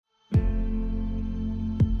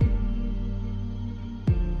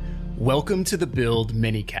Welcome to the Build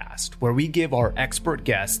Minicast, where we give our expert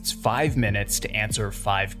guests 5 minutes to answer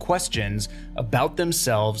 5 questions about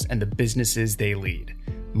themselves and the businesses they lead.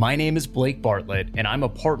 My name is Blake Bartlett, and I'm a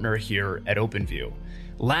partner here at OpenView.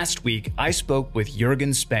 Last week, I spoke with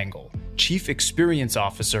Jürgen Spengel, Chief Experience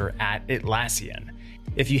Officer at Atlassian.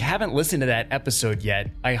 If you haven't listened to that episode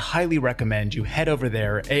yet, I highly recommend you head over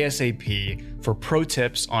there ASAP for pro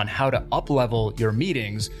tips on how to up-level your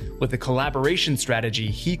meetings with a collaboration strategy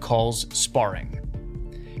he calls sparring.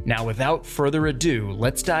 Now, without further ado,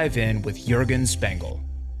 let's dive in with Jürgen Spengel.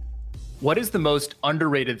 What is the most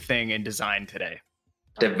underrated thing in design today?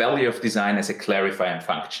 The value of design as a clarifying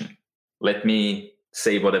function. Let me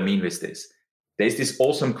say what I mean with this. There's this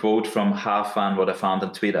awesome quote from Harfan, what I found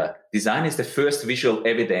on Twitter. Design is the first visual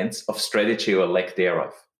evidence of strategy or lack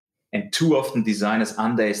thereof. And too often designers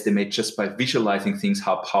underestimate just by visualizing things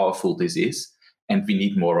how powerful this is. And we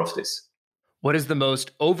need more of this. What is the most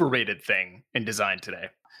overrated thing in design today?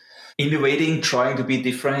 Innovating, trying to be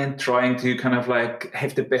different, trying to kind of like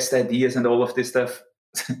have the best ideas and all of this stuff.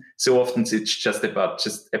 So often it's just about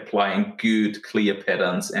just applying good, clear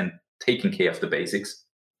patterns and taking care of the basics.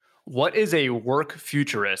 What is a work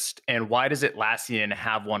futurist, and why does Atlassian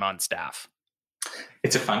have one on staff?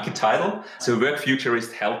 It's a funky title. So work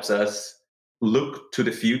futurist helps us look to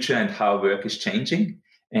the future and how work is changing.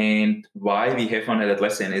 And why we have one at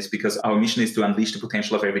Atlassian is because our mission is to unleash the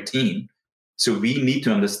potential of every team. So we need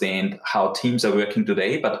to understand how teams are working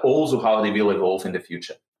today, but also how they will evolve in the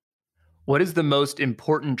future. What is the most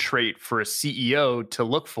important trait for a CEO to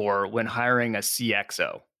look for when hiring a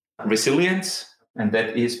CXO? Resilience. And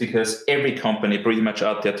that is because every company pretty much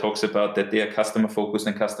out there talks about that they are customer focused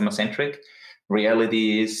and customer centric.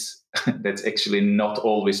 Reality is that's actually not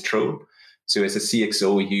always true. So as a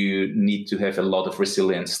CXO, you need to have a lot of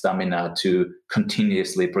resilience, stamina to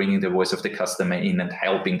continuously bringing the voice of the customer in and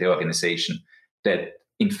helping the organization. That,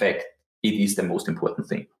 in fact, it is the most important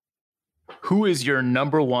thing. Who is your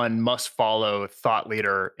number one must-follow thought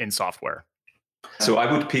leader in software? So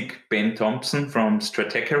I would pick Ben Thompson from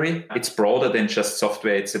Stratechery. It's broader than just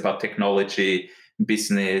software. It's about technology,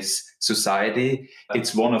 business, society.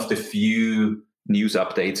 It's one of the few news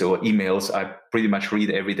updates or emails I pretty much read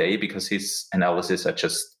every day because his analyses are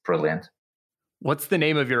just brilliant. What's the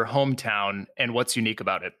name of your hometown and what's unique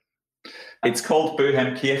about it? It's called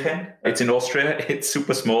Böhmkirchen. It's in Austria. It's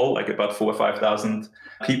super small, like about 4,000 or 5,000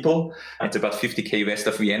 people. It's about 50K west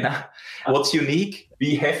of Vienna. What's unique?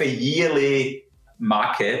 We have a yearly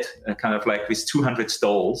market, kind of like with 200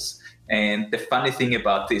 stalls. And the funny thing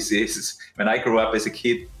about this is when I grew up as a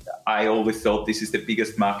kid, I always thought this is the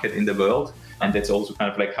biggest market in the world. And that's also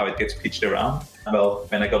kind of like how it gets pitched around. Well,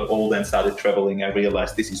 when I got older and started traveling, I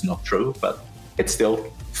realized this is not true, but it's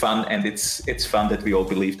still fun. And it's fun that we all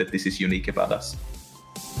believe that this is unique about us.